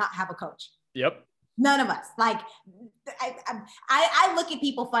don't not have a coach. Yep. None of us. Like I look at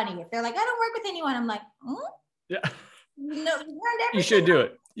people funny. If they're like, I don't work with anyone, I'm like, yeah. No, you should do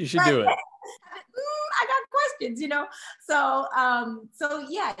it. You should do it. I got questions, So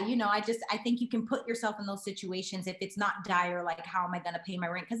yeah, I think you can put yourself in those situations if it's not dire, like how am I going to pay my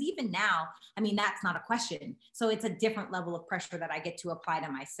rent? Because even now, that's not a question. So it's a different level of pressure that I get to apply to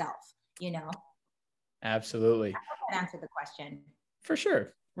myself, Absolutely. I hope that answered the question. For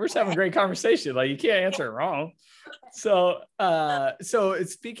sure. We're just having a great conversation. Like you can't answer it wrong. So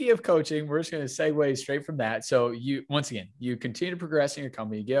speaking of coaching, we're just going to segue straight from that. So you continue to progress in your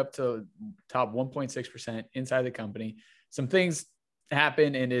company, you get up to top 1.6% inside the company. Some things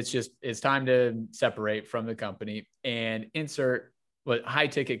happen and it's time to separate from the company and insert high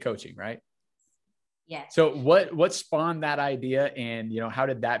ticket coaching, right? Yes. So what spawned that idea, and how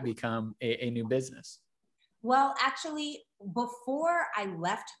did that become a new business? Well, actually, before I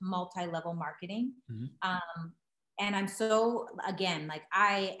left multi-level marketing, and I'm so, again, like,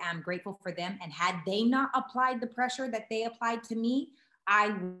 I am grateful for them. And had they not applied the pressure that they applied to me, I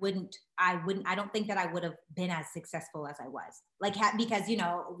don't think that I would have been as successful as I was. Like, because,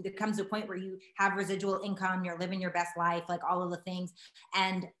 there comes a point where you have residual income, you're living your best life, like all of the things.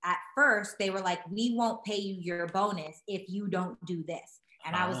 And at first they were like, we won't pay you your bonus if you don't do this.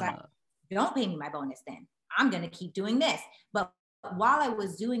 And I was like, don't pay me my bonus then. I'm going to keep doing this. But while I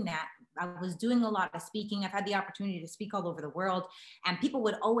was doing that, I was doing a lot of speaking. I've had the opportunity to speak all over the world. And people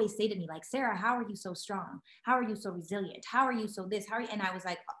would always say to me, like, Sarah, how are you so strong? How are you so resilient? How are you so this? How are you? And I was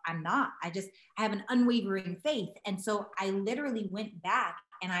like, I'm not. I have an unwavering faith. And so I literally went back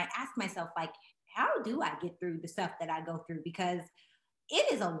and I asked myself, like, how do I get through the stuff that I go through? Because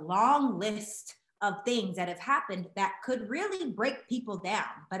it is a long list of things that have happened that could really break people down,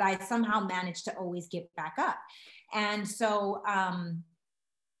 but I somehow managed to always get back up. And so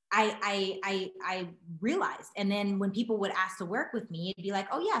I realized, and then when people would ask to work with me, it'd be like,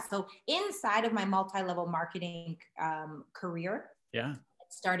 oh yeah. So inside of my multi-level marketing career,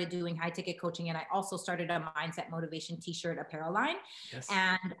 started doing high ticket coaching. And I also started a mindset motivation t-shirt apparel line. Yes.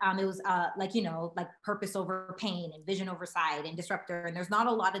 And it was like purpose over pain and vision over sight and disruptor. And there's not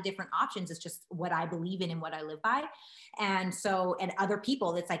a lot of different options. It's just what I believe in and what I live by. And so, and other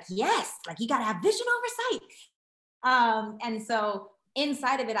people, it's like, yes, like you got to have vision over sight. And so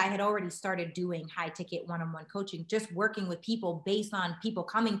inside of it, I had already started doing high ticket one-on-one coaching, just working with people based on people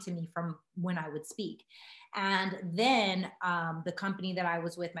coming to me from when I would speak. And then the company that I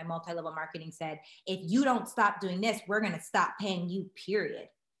was with, my multi-level marketing, said, if you don't stop doing this, we're going to stop paying you, period.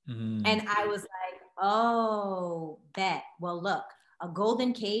 Mm. And I was like, oh, bet. Well, look, a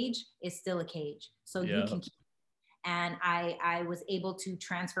golden cage is still a cage. So you can keep. And I was able to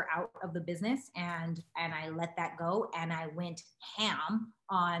transfer out of the business and I let that go. And I went ham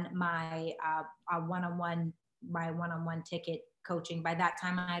on my one-on-one ticket coaching. By that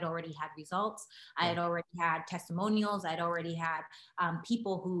time, I had already had results. I had already had testimonials. I'd already had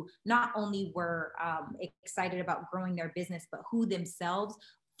people who not only were excited about growing their business, but who themselves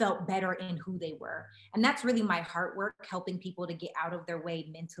felt better in who they were. And that's really my heart work, helping people to get out of their way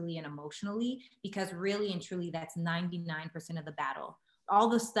mentally and emotionally, because really and truly, that's 99% of the battle. All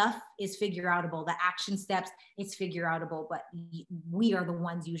the stuff is figure outable. The action steps, it's figure outable, but we are the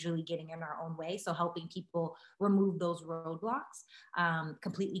ones usually getting in our own way. So helping people remove those roadblocks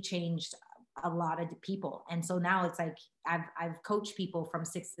completely changed a lot of people. And so now it's like, I've coached people from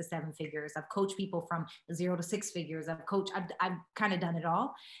 6 to 7 figures. I've coached people from 0 to 6 figures. I've kind of done it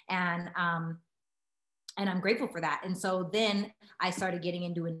all. And I'm grateful for that. And so then I started getting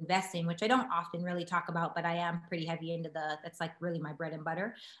into investing, which I don't often really talk about, but I am pretty heavy into that's like really my bread and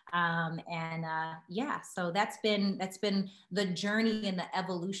butter. So that's been the journey and the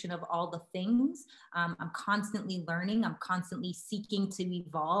evolution of all the things. I'm constantly learning. I'm constantly seeking to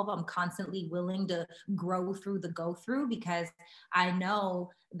evolve. I'm constantly willing to grow through the go through, because I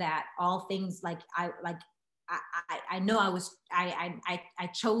know that all things I know I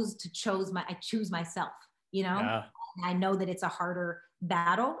choose myself, Yeah. I know that it's a harder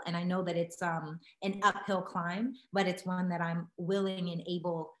battle, and I know that it's an uphill climb, but it's one that I'm willing and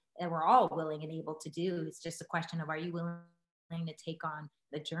able, and we're all willing and able to do. It's just a question of, are you willing to take on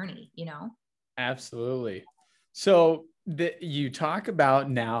the journey, Absolutely. So you talk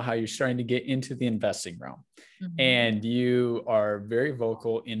about now how you're starting to get into the investing realm, and you are very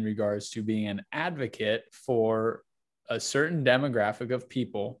vocal in regards to being an advocate for a certain demographic of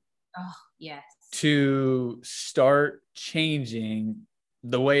people. Oh, yes. To start changing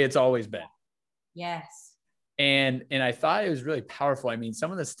the way it's always been. Yes. And I thought it was really powerful. I mean,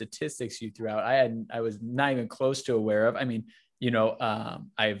 some of the statistics you threw out, I was not even close to aware of. I mean,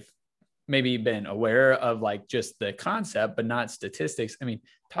 I've maybe been aware of like just the concept, but not statistics. I mean,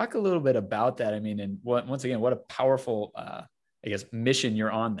 talk a little bit about that. I mean, and once again, what a powerful, mission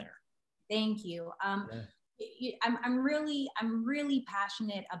you're on there. Thank you. I'm really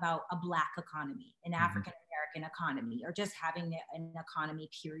passionate about a Black economy, an African American economy, or just having an economy,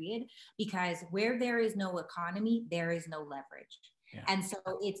 period, because where there is no economy, there is no leverage. Yeah. And so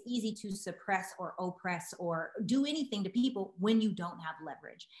it's easy to suppress or oppress or do anything to people when you don't have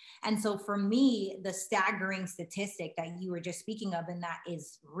leverage. And so for me, the staggering statistic that you were just speaking of, and that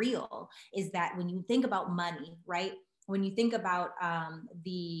is real, is that when you think about money, right? When you think about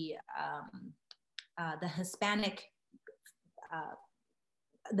the Hispanic,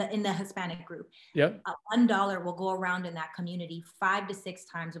 in the Hispanic group, $1 will go around in that community 5 to 6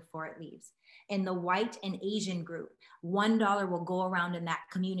 times before it leaves. in the white and Asian group, $1 will go around in that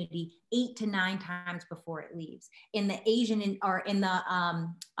community 8 to 9 times before it leaves. In the Asian or in the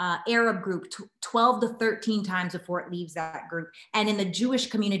Arab group, 12 to 13 times before it leaves that group. And in the Jewish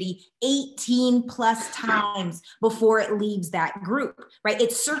community, 18 plus times before it leaves that group, right?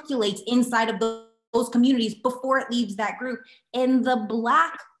 It circulates inside of those communities before it leaves that group. In the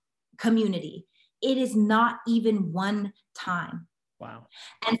Black community, it is not even 1 time. Wow.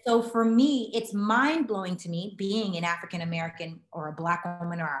 And so for me, it's mind blowing to me, being an African American or a Black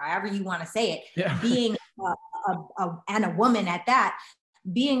woman, or however you want to say it, being and a woman at that,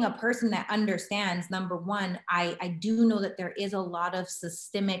 being a person that understands, number one, I do know that there is a lot of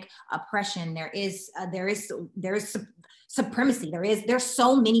systemic oppression. There is supremacy. There's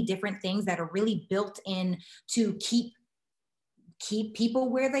so many different things that are really built in to keep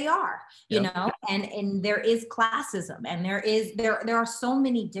people where they are, you know, and there is classism, and there are so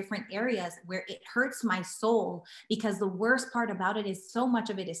many different areas where it hurts my soul, because the worst part about it is so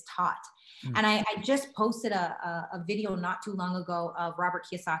much of it is taught. And I just posted a video not too long ago of Robert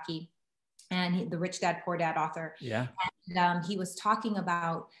Kiyosaki, and the Rich Dad Poor Dad author. Yeah. And he was talking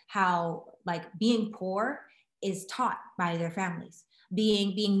about how like being poor is taught by their families.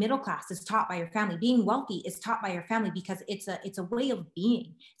 Being middle class is taught by your family. Being wealthy is taught by your family, because it's a way of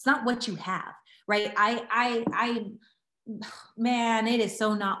being. It's not what you have, right? Man, it is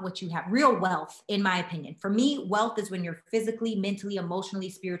so not what you have. Real wealth, in my opinion, for me, wealth is when you're physically, mentally, emotionally,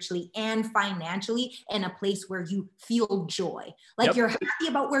 spiritually, and financially in a place where you feel joy. Like you're happy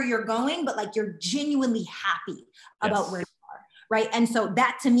about where you're going, but like you're genuinely happy about where you are, right? And so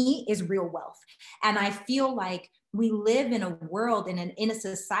that to me is real wealth. And I feel like we live in a world, in a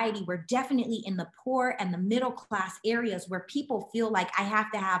society where definitely in the poor and the middle class areas where people feel like I have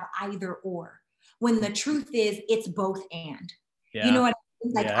to have either or, when the truth is it's both and. You know what I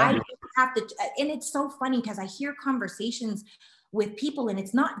mean? Like I don't have to, and it's so funny because I hear conversations with people, and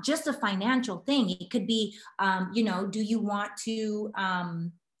it's not just a financial thing. It could be, you know, do you want to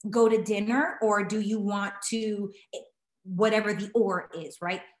go to dinner, or do you want to, whatever the or is,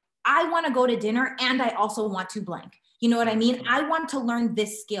 right? I want to go to dinner, and I also want to blank. You know what I mean? I want to learn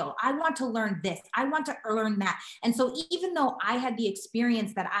this skill. I want to learn this. I want to learn that. And so even though I had the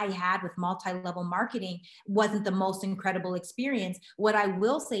experience that I had with multi-level marketing wasn't the most incredible experience, what I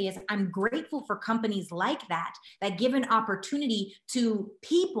will say is I'm grateful for companies like that give an opportunity to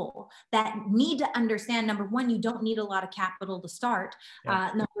people that need to understand, number one, you don't need a lot of capital to start.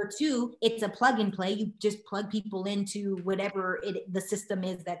 Number two, it's a plug and play. You just plug people into whatever the system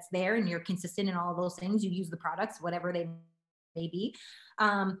is that's there, and you're consistent in all of those things. You use the products, whatever they may be.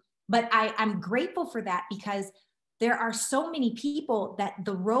 But I'm grateful for that, because there are so many people that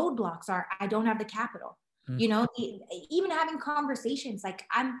the roadblocks are, I don't have the capital. You know, even having conversations, like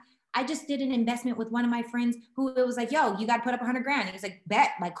I just did an investment with one of my friends who it was like, yo, you got to put up $100,000. He was like, bet,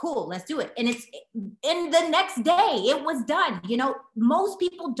 like, cool, let's do it. And it's in the next day, it was done. You know, most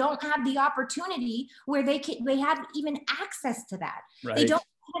people don't have the opportunity where they have even access to that. Right. They don't.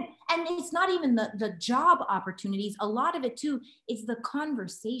 And it's not even the job opportunities. A lot of it too is the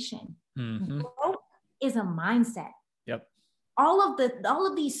conversation. Growth is a mindset. Yep. All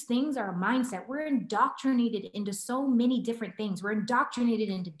of these things are a mindset. We're indoctrinated into so many different things. We're indoctrinated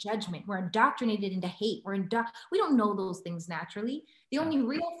into judgment. We're indoctrinated into hate. We don't know those things naturally. The only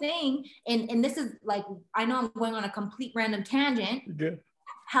real thing, and this is like, I know I'm going on a complete random tangent. Good.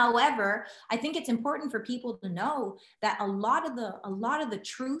 However, I think it's important for people to know that a lot of the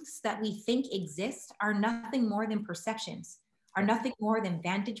truths that we think exist are nothing more than perceptions, are nothing more than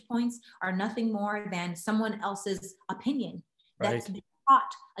vantage points, are nothing more than someone else's opinion. Right. That's been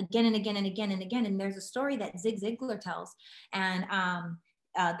taught again and again and again and again. And there's a story that Zig Ziglar tells, and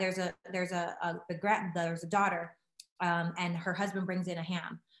there's a daughter, and her husband brings in a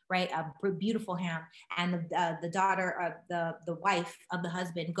ham. Right, a beautiful ham, and the daughter, the wife of the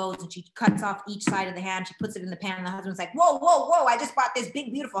husband goes and she cuts off each side of the ham. She puts it in the pan, and the husband's like, "Whoa, whoa, whoa! I just bought this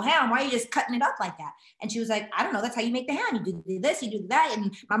big beautiful ham. Why are you just cutting it up like that?" And she was like, "I don't know. That's how you make the ham. You do this, you do that,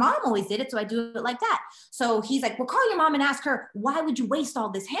 and my mom always did it, so I do it like that." So he's like, "Well, call your mom and ask her why would you waste all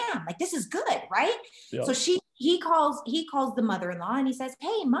this ham? Like, this is good, right?" Yep. So he calls the mother-in-law and he says,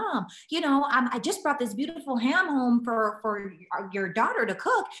 "Hey, mom, you know, I just brought this beautiful ham home for your daughter to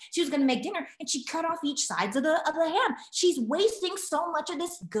cook. She was going to make dinner, and she cut off each sides of the ham. She's wasting so much of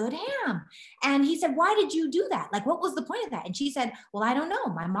this good ham." And he said, "Why did you do that? Like, what was the point of that?" And she said, "Well, I don't know.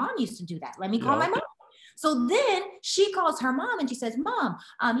 My mom used to do that. Let me call my mom." So then she calls her mom and she says, "Mom,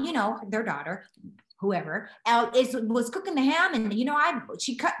 you know, their daughter, whoever was cooking the ham, and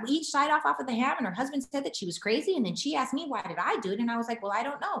she cut each side off of the ham, and her husband said that she was crazy, and then she asked me, why did I do it? And I was like, well, I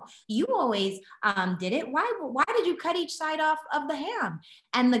don't know, you always did it. Why did you cut each side off of the ham?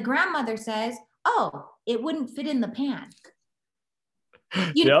 And the grandmother says, oh, it wouldn't fit in the pan.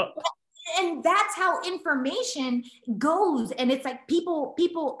 Yep. And that's how information goes. And it's like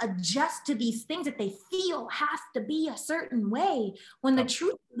people adjust to these things that they feel have to be a certain way, when the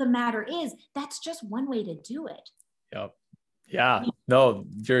truth of the matter is that's just one way to do it. Yep. Yeah. No,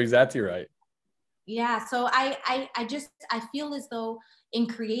 you're exactly right. Yeah. So I feel as though in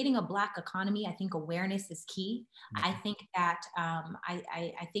creating a Black economy, I think awareness is key. I think that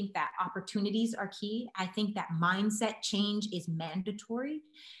I think that opportunities are key. I think that mindset change is mandatory.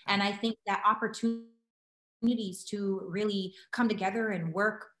 And I think that opportunities to really come together and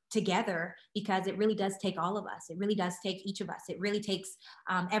work together, because it really does take all of us. It really does take each of us. It really takes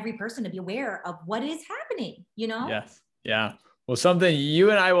every person to be aware of what is happening, Yes. Yeah. Well, something you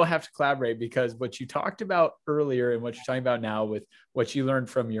and I will have to collaborate, because what you talked about earlier and what you're talking about now with what you learned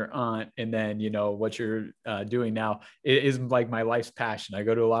from your aunt, and then, what you're doing now, it is like my life's passion. I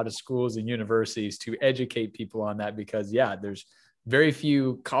go to a lot of schools and universities to educate people on that, because there's very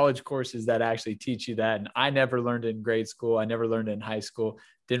few college courses that actually teach you that. And I never learned it in grade school. I never learned it in high school,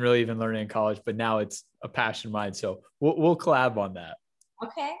 didn't really even learn it in college, but now it's a passion of mine. So we'll collab on that.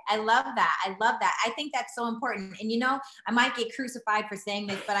 Okay. I love that. I think that's so important. And I might get crucified for saying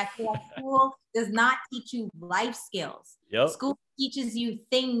this, but I feel like school does not teach you life skills. Yep. School teaches you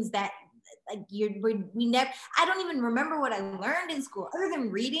things that like we never, I don't even remember what I learned in school other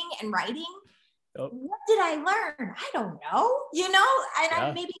than reading and writing. Yep. What did I learn? I don't know,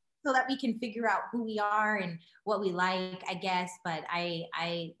 and maybe so that we can figure out who we are and what we like, I guess. But I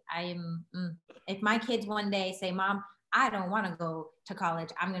am, if my kids one day say, Mom, I don't want to go to college,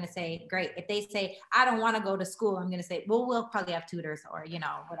 I'm going to say, great. If they say, I don't want to go to school, I'm going to say, well, we'll probably have tutors or,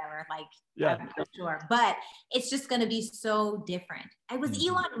 whatever, I'm not sure. But it's just going to be so different. It was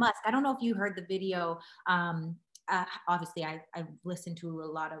Elon Musk. I don't know if you heard the video. Obviously, I listened to a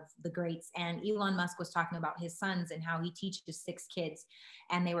lot of the greats, and Elon Musk was talking about his sons and how he teaches 6 kids,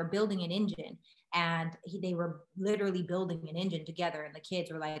 and they were building an engine. And they were literally building an engine together, and the kids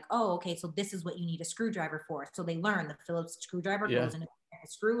were like, oh, okay, so this is what you need a screwdriver for. So they learn the Phillips screwdriver goes in a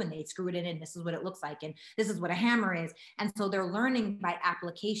screw, and they screw it in, and this is what it looks like, and this is what a hammer is. And so they're learning by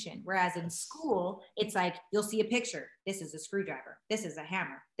application. Whereas in school, it's like, you'll see a picture. This is a screwdriver. This is a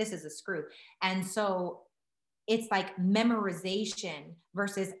hammer. This is a screw. And so it's like memorization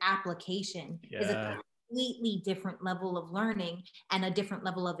versus application is a completely different level of learning and a different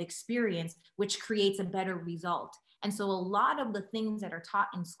level of experience, which creates a better result. And so a lot of the things that are taught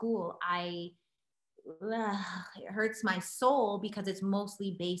in school, it hurts my soul, because it's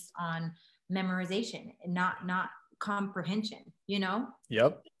mostly based on memorization and not comprehension,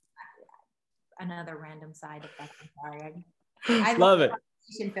 Yep. Another random side effect. I'm sorry. I love it.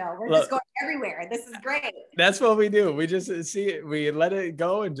 Phil. We're just going everywhere. This is great. That's what we do. We just we let it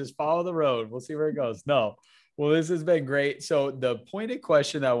go and just follow the road. We'll see where it goes. No. Well, this has been great. So the pointed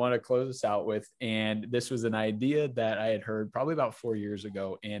question that I want to close us out with, and this was an idea that I had heard probably about 4 years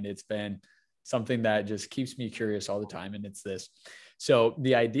ago, and it's been something that just keeps me curious all the time. And it's this. So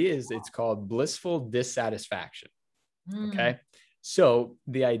the idea is, it's called blissful dissatisfaction. Okay. So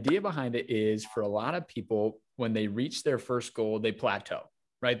the idea behind it is, for a lot of people, when they reach their first goal, they plateau,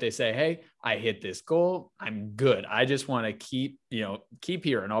 right? They say, hey, I hit this goal, I'm good. I just want to keep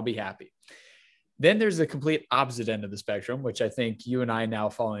here and I'll be happy. Then there's the complete opposite end of the spectrum, which I think you and I now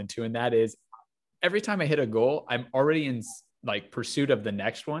fall into. And that is, every time I hit a goal, I'm already in pursuit of the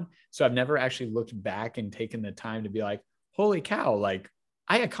next one. So I've never actually looked back and taken the time to be like, holy cow,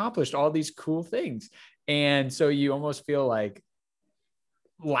 I accomplished all these cool things. And so you almost feel like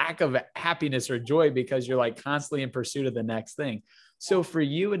lack of happiness or joy, because you're constantly in pursuit of the next thing. So for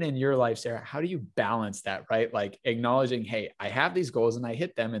you and in your life, Sarah, how do you balance that, right? Acknowledging, hey, I have these goals and I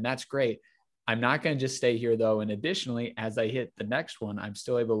hit them, and that's great. I'm not going to just stay here though. And additionally, as I hit the next one, I'm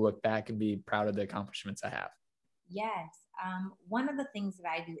still able to look back and be proud of the accomplishments I have. Yes. One of the things that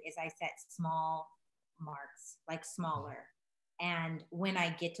I do is I set small marks, smaller. And when I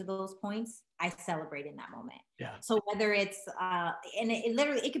get to those points, I celebrate in that moment. Yeah. So whether it's, and it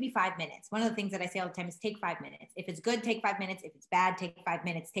literally, it could be 5 minutes. One of the things that I say all the time is take 5 minutes. If it's good, take 5 minutes. If it's bad, take 5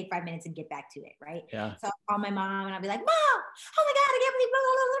 minutes, take 5 minutes and get back to it. Right. Yeah. So I'll call my mom and I'll be like, Mom, oh my God, I can't believe blah,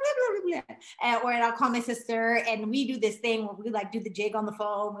 blah, blah, blah, blah, blah. Or I'll call my sister and we do this thing where we do the jig on the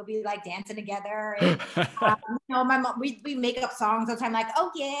phone. We'll be dancing together. And, my mom, we make up songs all the time.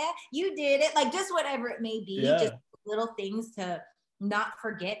 Oh yeah, you did it. Just whatever it may be. Yeah. Just little things to not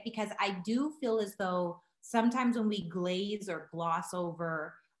forget, because I do feel as though sometimes when we glaze or gloss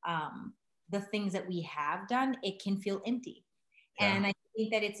over the things that we have done, it can feel empty. Yeah. And I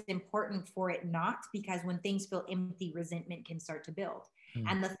think that it's important for it not, because when things feel empty, resentment can start to build.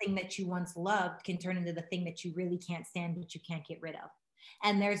 And the thing that you once loved can turn into the thing that you really can't stand, but you can't get rid of.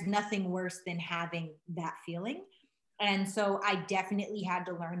 And there's nothing worse than having that feeling. And so I definitely had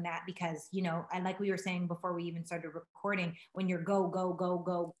to learn that, because, you know, and like we were saying before we even started recording, when you're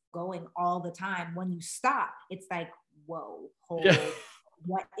going all the time, when you stop, it's like, whoa,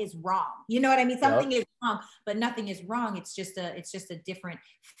 what is wrong? You know what I mean? Something is wrong, but nothing is wrong. It's just a different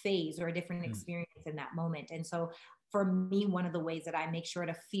phase or a different experience in that moment. And so for me, one of the ways that I make sure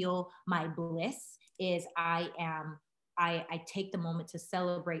to feel my bliss is I take the moment to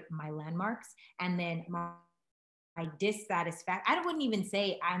celebrate my landmarks, and then my dissatisfaction. I wouldn't even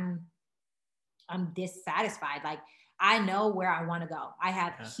say I'm dissatisfied. Like, I know where I want to go. I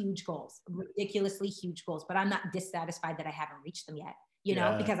have huge goals, ridiculously huge goals, but I'm not dissatisfied that I haven't reached them yet, you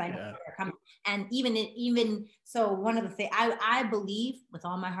know, because I know where they're coming. And even so, one of the things I believe with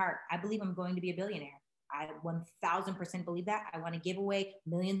all my heart, I believe I'm going to be a billionaire. I 1000% believe that. I want to give away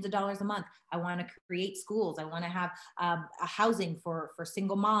millions of dollars a month. I want to create schools. I want to have a housing for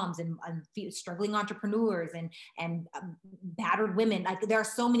single moms and struggling entrepreneurs and battered women. Like, there are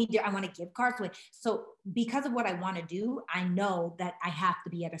so many. I want to give cards away. So because of what I want to do, I know that I have to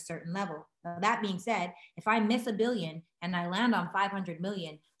be at a certain level. Now, that being said, if I miss $1 billion and I land on 500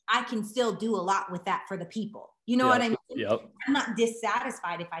 million, I can still do a lot with that for the people. You know what I mean? Yep. I'm not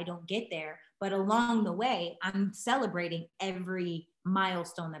dissatisfied if I don't get there, but along the way, I'm celebrating every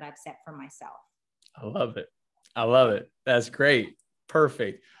milestone that I've set for myself. I love it. I love it. That's great.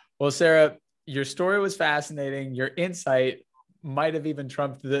 Perfect. Well, Sarah, your story was fascinating. Your insight might have even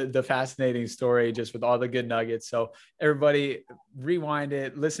trumped the fascinating story, just with all the good nuggets. So everybody, rewind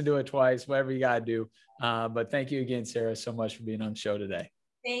it, listen to it twice, whatever you got to do. But thank you again, Sarah, so much for being on the show today.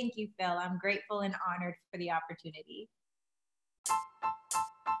 Thank you, Phil. I'm grateful and honored for the opportunity.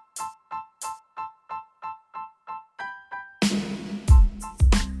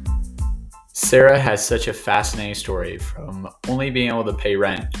 Sarah has such a fascinating story, from only being able to pay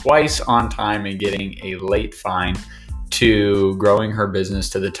rent twice on time and getting a late fine, to growing her business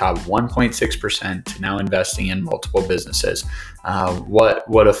to the top 1.6%, to now investing in multiple businesses.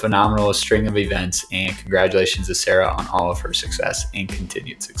 What a phenomenal string of events, and congratulations to Sarah on all of her success and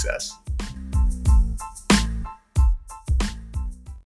continued success.